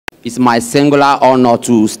it's my singular honor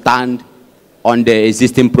to stand on the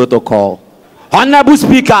existing protocol. Honorable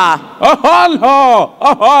Speaker.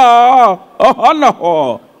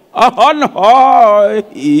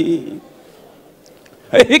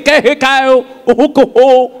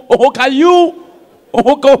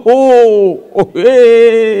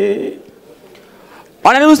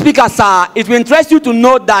 Honorable Speaker, sir, it will interest you to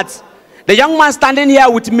know that the young man standing here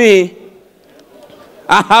with me,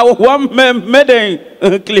 who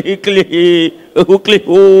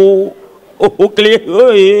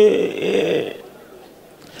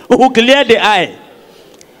clear the eye.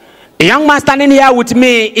 The young man standing here with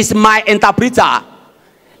me is my interpreter.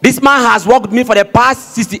 This man has worked with me for the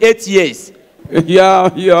past 68 years. Yeah,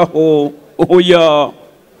 oh yeah.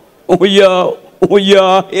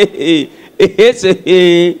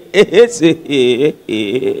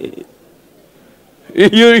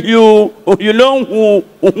 You know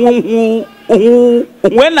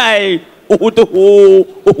when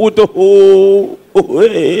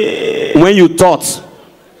when you thought,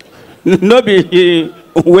 no be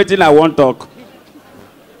waiting, I won't talk.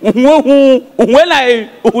 When I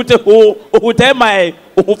tell my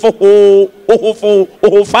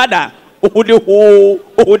father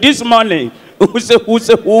this morning, who say who,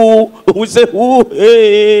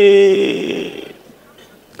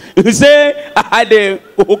 you say I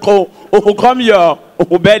who come your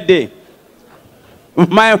birthday.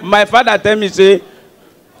 My father tell me say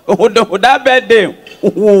that birthday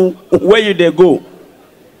where you they go,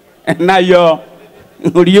 and now your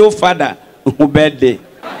real father birthday.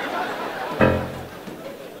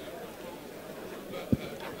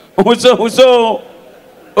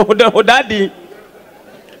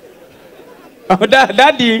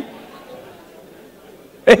 Daddy,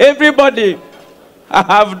 everybody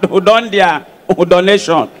have done their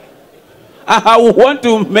donation. I want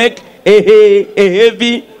to make a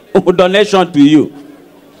heavy donation to you.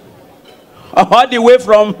 All the way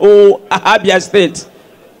from Abia State.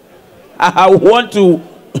 I want to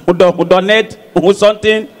donate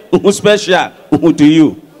something special to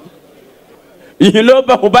you. You know,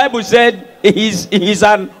 the Bible said it is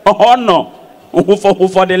an honor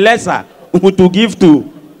for the lesser to give to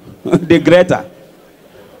the greater.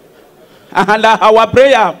 And our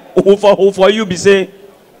prayer for you be say,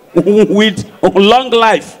 with long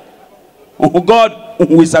life, God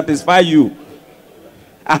will satisfy you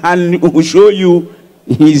and will show you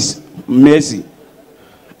his mercy.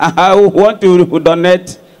 I want to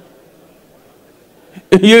donate.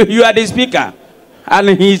 You are the speaker, and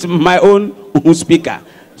he is my own speaker.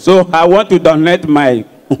 So I want to donate my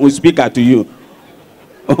speaker to you.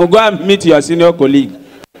 Go and meet your senior colleague.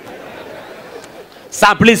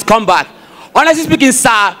 Sir, please come back. Honestly speaking,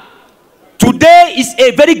 sir, today is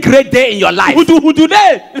a very great day in your life.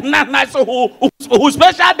 Today? Who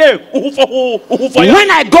special day?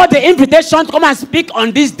 When I got the invitation to come and speak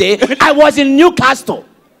on this day, I was in Newcastle.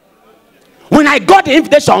 When I got the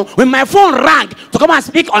invitation, when my phone rang to come and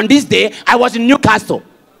speak on this day, I was in Newcastle.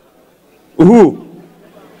 Who?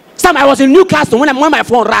 Sam, I was in Newcastle when my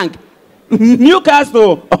phone rang.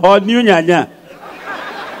 Newcastle or New Nyanya?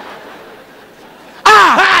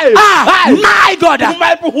 My God!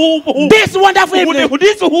 This wonderful evening. Who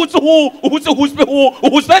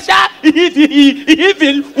special?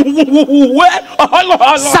 Even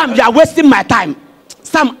Sam, you are wasting my time.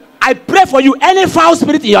 Sam, I pray for you. Any foul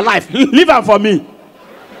spirit in your life, leave them for me.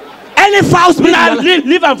 Any foul spirit in your life,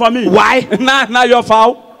 leave them for me. Why? Now you're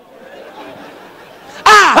foul.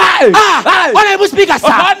 Honorable Speaker, sir.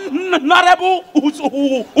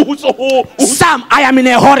 Sam, I am in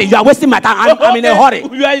a hurry. You are wasting my time. I'm in a hurry.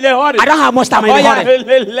 You are in a hurry. I don't have much time. I'm in a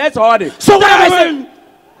hurry. Let's hurry. So what am I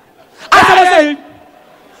saying?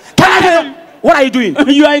 What are you doing?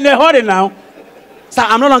 You are in a hurry now. Sir,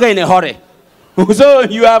 I'm no longer in a hurry. So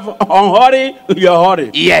you have on hurry, you're hurry.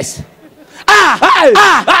 Yes.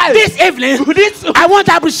 This evening, I want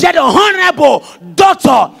to appreciate the Honorable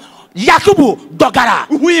Dr. Yakubu Dogara.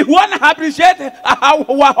 We want to appreciate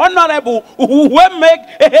our honorable who make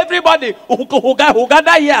everybody who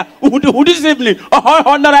gather here who this evening.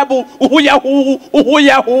 Honorable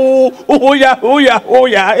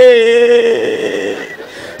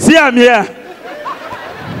see, I'm here.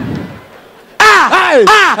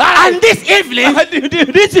 And this evening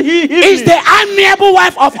is the amiable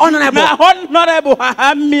wife of Honorable. Honorable,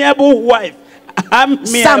 amiable wife.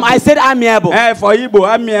 Sam, I said amiable. For Igbo,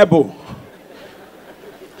 amiable.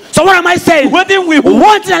 So what am I saying? One thing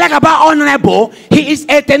I like about Honorable, he is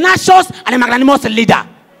a tenacious and a magnanimous leader.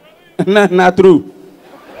 Not true.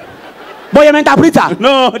 But you're an interpreter.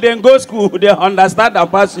 No, they go school, they understand and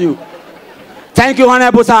pass you. Thank you,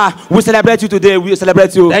 Honorable Sir. We celebrate you today. We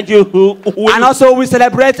celebrate you. Thank you. And also we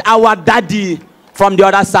celebrate our daddy from the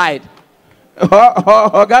other side. Daddy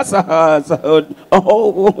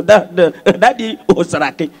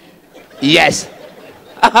saraki. Yes.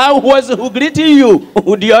 I was greeting you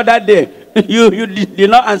the other day. You did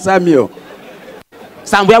not answer me.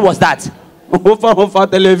 Sam, where was that? For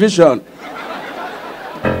television.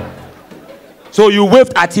 So you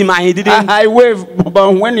waved at him and he didn't. I waved,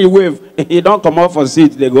 but when he waved, he don't come out for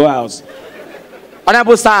seat. They go house.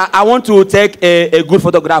 Honorable Sir, I want to take a good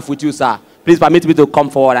photograph with you, sir. Please permit me to come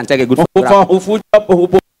forward and take a good photograph.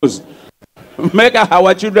 Make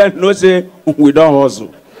our children know say we don't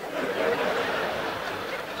hustle.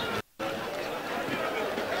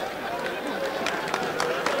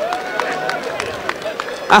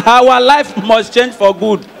 Our life must change for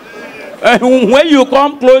good. When you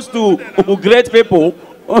come close to great people,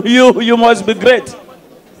 you must be great.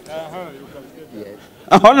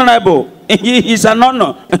 Honorable, it's an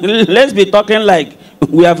honor. Let's be talking like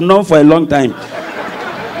we have known for a long time.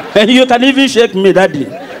 And you can even shake me, Daddy.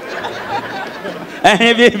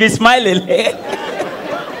 And be smiling.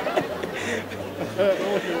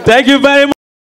 Thank you very much.